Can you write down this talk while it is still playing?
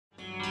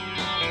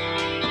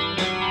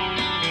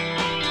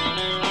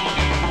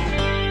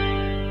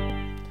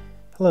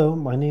Hello,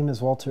 my name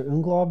is Walter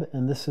Unglaub,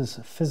 and this is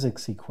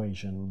Physics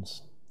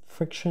Equations,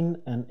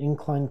 Friction and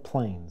Inclined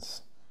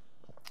Planes.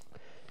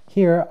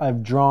 Here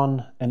I've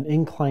drawn an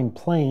inclined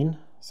plane,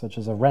 such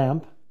as a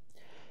ramp,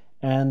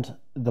 and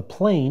the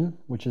plane,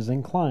 which is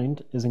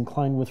inclined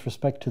with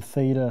respect to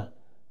theta,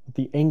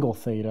 the angle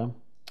theta,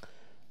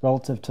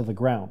 relative to the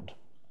ground.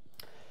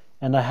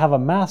 And I have a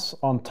mass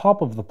on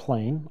top of the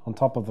plane, on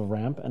top of the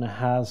ramp, and it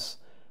has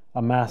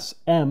a mass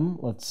m,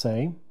 let's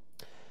say,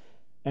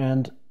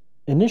 and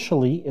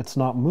initially it's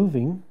not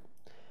moving,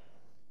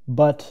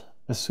 but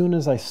as soon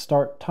as I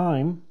start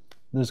time,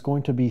 there's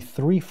going to be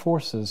three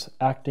forces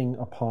acting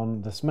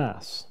upon this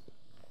mass.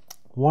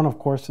 One, of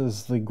course,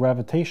 is the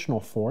gravitational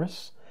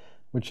force,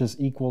 which is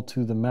equal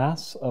to the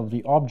mass of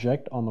the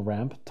object on the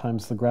ramp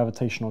times the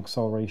gravitational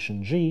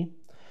acceleration g.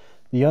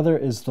 The other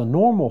is the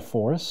normal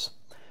force,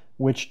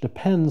 which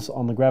depends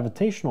on the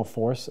gravitational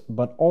force,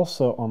 but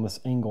also on this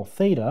angle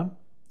theta.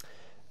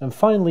 And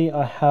finally,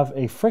 I have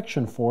a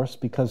friction force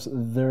because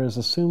there is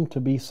assumed to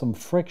be some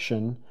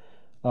friction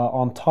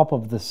on top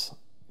of this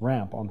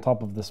ramp, on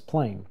top of this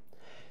plane.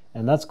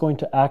 And that's going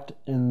to act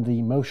in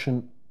the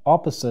motion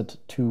opposite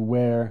to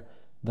where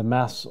the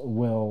mass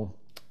will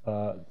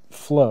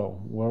flow,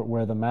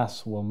 where the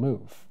mass will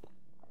move.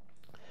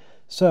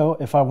 So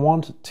if I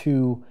want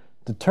to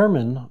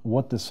determine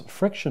what this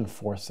friction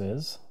force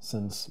is,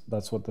 since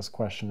that's what this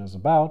question is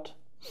about,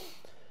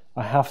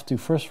 I have to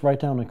first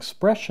write down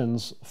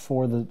expressions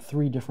for the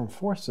three different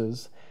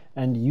forces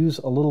and use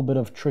a little bit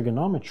of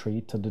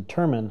trigonometry to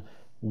determine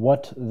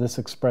what this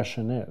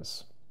expression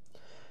is.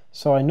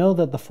 So I know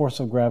that the force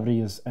of gravity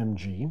is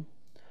mg.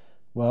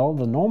 Well,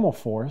 the normal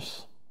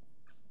force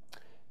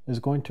is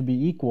going to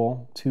be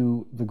equal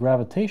to the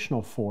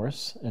gravitational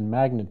force in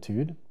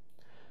magnitude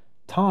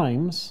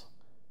times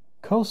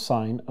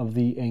cosine of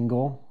the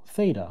angle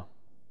theta.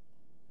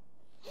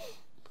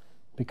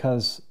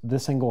 Because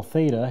this angle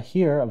theta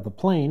here of the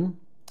plane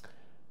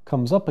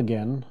comes up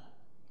again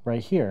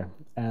right here.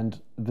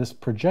 And this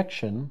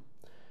projection,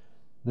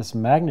 this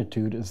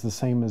magnitude, is the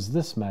same as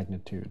this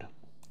magnitude,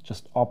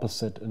 just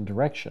opposite in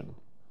direction.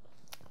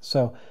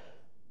 So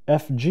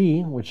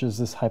Fg, which is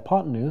this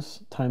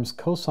hypotenuse, times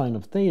cosine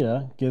of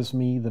theta gives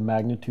me the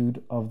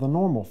magnitude of the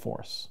normal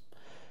force.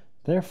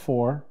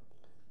 Therefore,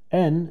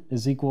 N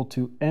is equal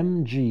to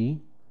mg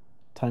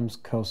times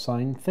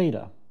cosine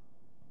theta.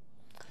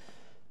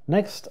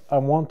 Next, I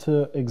want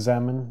to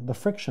examine the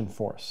friction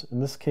force.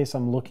 In this case,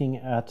 I'm looking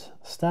at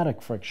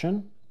static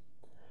friction.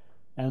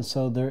 And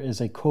so there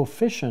is a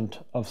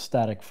coefficient of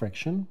static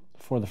friction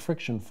for the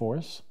friction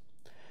force.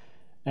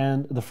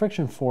 And the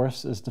friction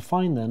force is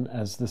defined then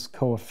as this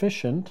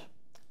coefficient,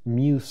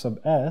 mu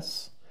sub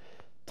s,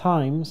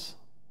 times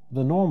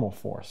the normal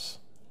force,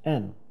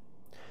 n.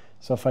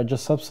 So if I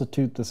just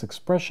substitute this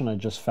expression I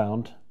just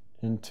found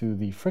into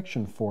the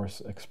friction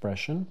force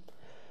expression,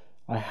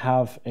 I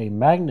have a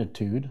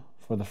magnitude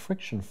for the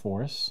friction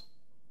force,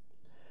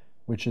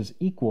 which is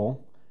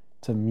equal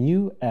to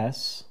mu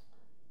s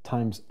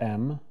times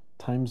m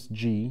times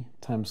g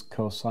times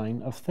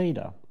cosine of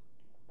theta.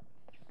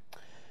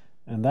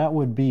 And that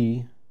would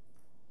be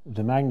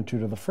the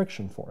magnitude of the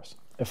friction force.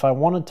 If I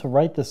wanted to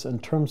write this in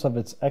terms of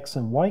its x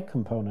and y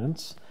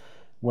components,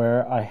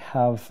 where I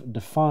have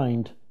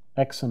defined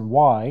x and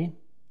y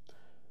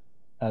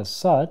as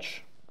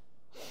such,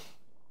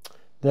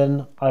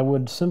 then I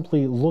would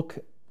simply look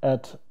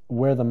at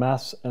where the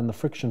mass and the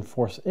friction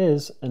force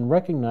is and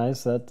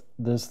recognize that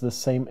there's the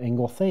same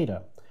angle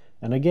theta.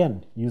 And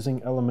again,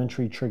 using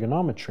elementary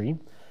trigonometry,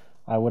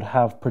 I would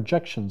have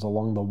projections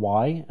along the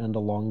y and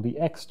along the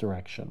x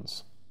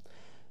directions.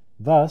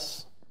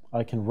 Thus,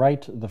 I can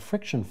write the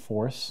friction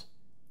force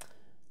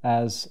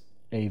as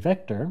a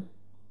vector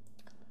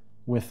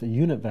with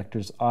unit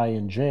vectors I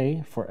and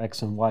j for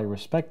x and y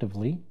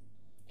respectively,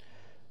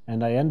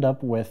 and I end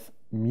up with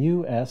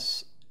mu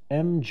s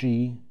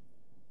mg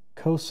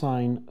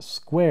cosine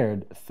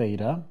squared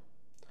theta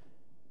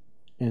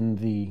in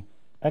the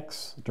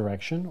x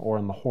direction, or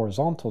in the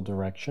horizontal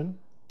direction,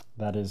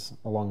 that is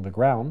along the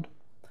ground,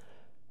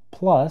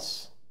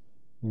 plus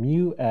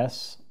mu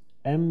s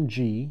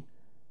mg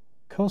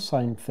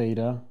cosine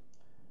theta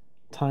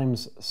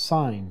times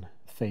sine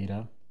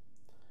theta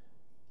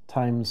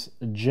times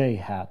j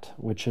hat,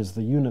 which is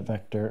the unit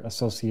vector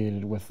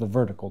associated with the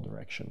vertical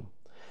direction.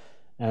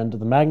 And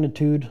the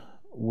magnitude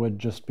would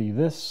just be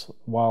this,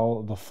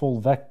 while the full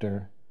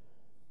vector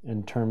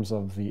in terms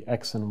of the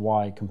x and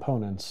y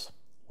components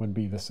would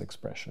be this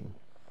expression.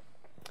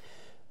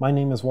 My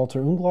name is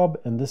Walter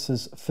Unglaub, and this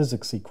is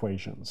Physics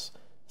Equations,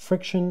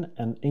 Friction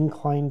and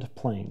Inclined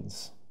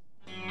Planes.